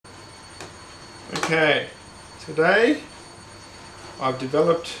Okay, today I've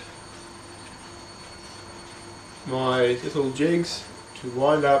developed my little jigs to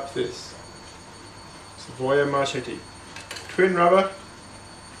wind up this Savoia Marchetti. Twin rubber,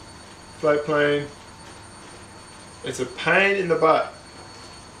 float plane. It's a pain in the butt,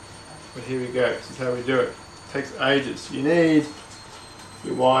 but here we go. This is how we do it. It takes ages. You need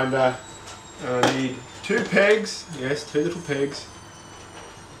your winder, and I need 2 pegs. Yes, 2 little pegs.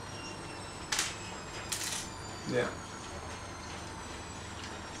 Now,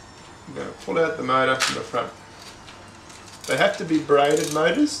 I'm going to pull out the motor from the front. They have to be braided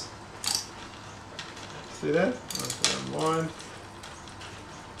motors. See that? I'll unwind.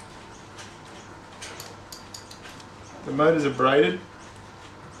 The motors are braided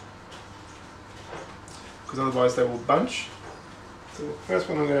because otherwise they will bunch. So the first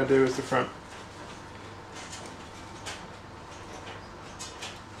one I'm going to do is the front.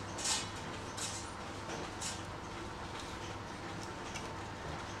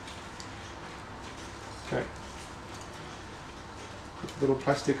 Okay. Put the little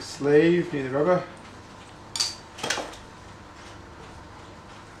plastic sleeve near the rubber.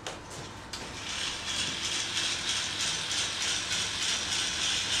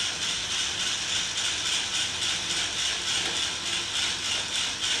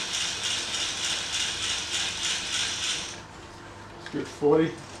 Screw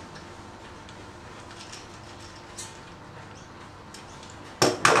 40.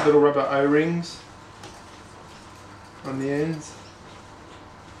 Got little rubber O-rings on the ends.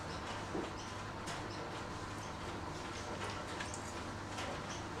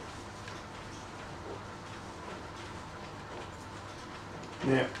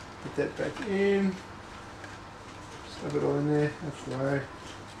 Now, put that back in. Stuff it all in there, that's the way.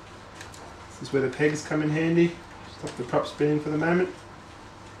 This is where the pegs come in handy. Stop the prop spinning for the moment.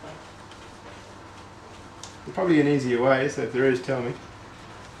 There's probably an easier way, so if there is, tell me.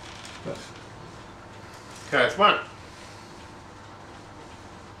 But, okay, that's one.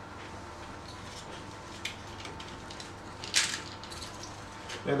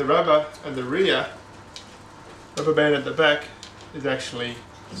 Now the rubber at the rear, rubber band at the back, is actually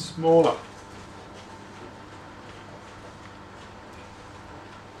smaller.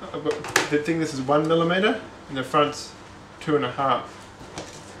 The thing, this is 1mm and the front's 2.5.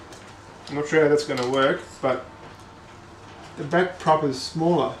 I'm not sure how that's going to work, but the back prop is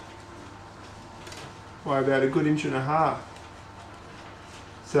smaller by about a good 1.5 inches.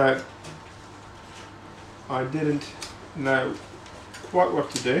 So I didn't know quite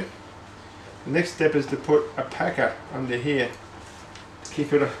what to do. The next step is to put a packer under here.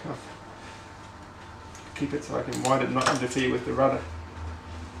 Keep it so I can wind it, not interfere with the rudder.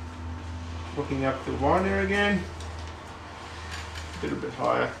 Looking up the winder again, a little bit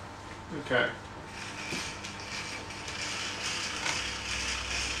higher. Okay.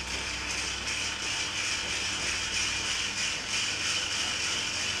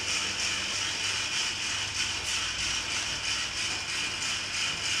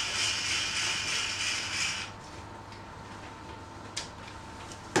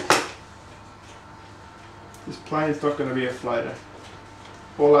 This plane's not going to be a floater.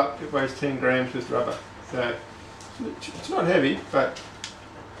 All up, it weighs 10 grams with rubber. So it's not heavy, but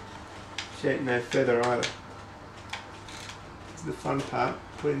she ain't no feather either. This is the fun part,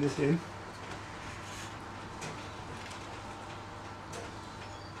 putting this in.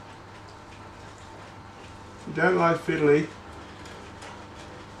 If you don't like fiddly,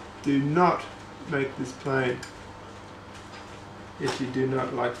 do not make this plane if you do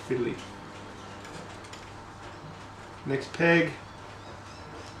not like fiddly. Next peg.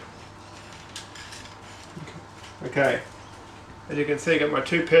 Okay, as you can see, I got my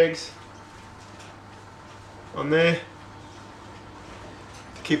 2 pegs on there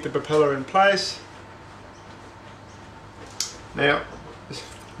to keep the propeller in place. Now, there's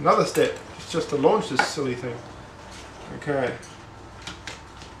another step, it's just to launch this silly thing. Okay,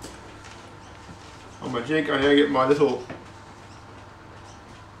 on my jig, I'm going to get my little, what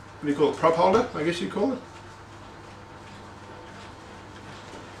do you call it, prop holder, I guess you call it.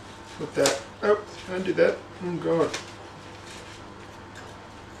 Put that, oh, don't do that, oh god.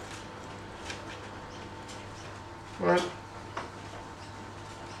 Right.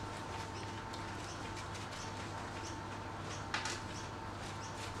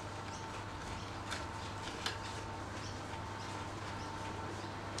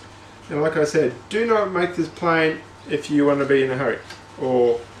 Now, like I said, do not make this plane if you want to be in a hurry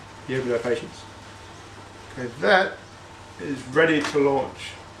or you have no patience. Okay, that is ready to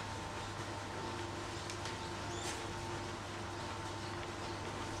launch.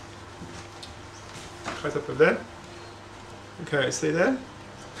 close up of that. Okay, see that?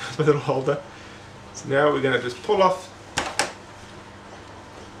 The little holder. So now we're going to just pull off.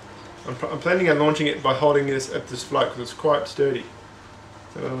 I'm planning on launching it by holding this at this float because it's quite sturdy.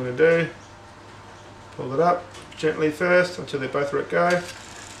 So what I'm going to do, pull it up gently first until they both let go,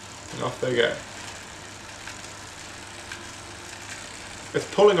 and off they go. It's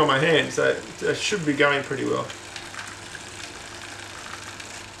pulling on my hand, so it should be going pretty well.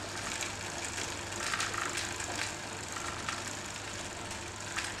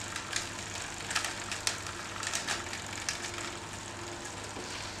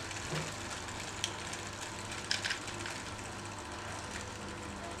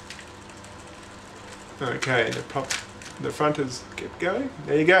 Okay, the front has kept going.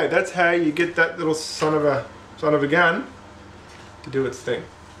 There you go. That's how you get that little son of a gun to do its thing.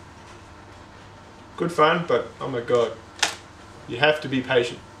 Good fun, but oh my god, you have to be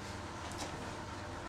patient.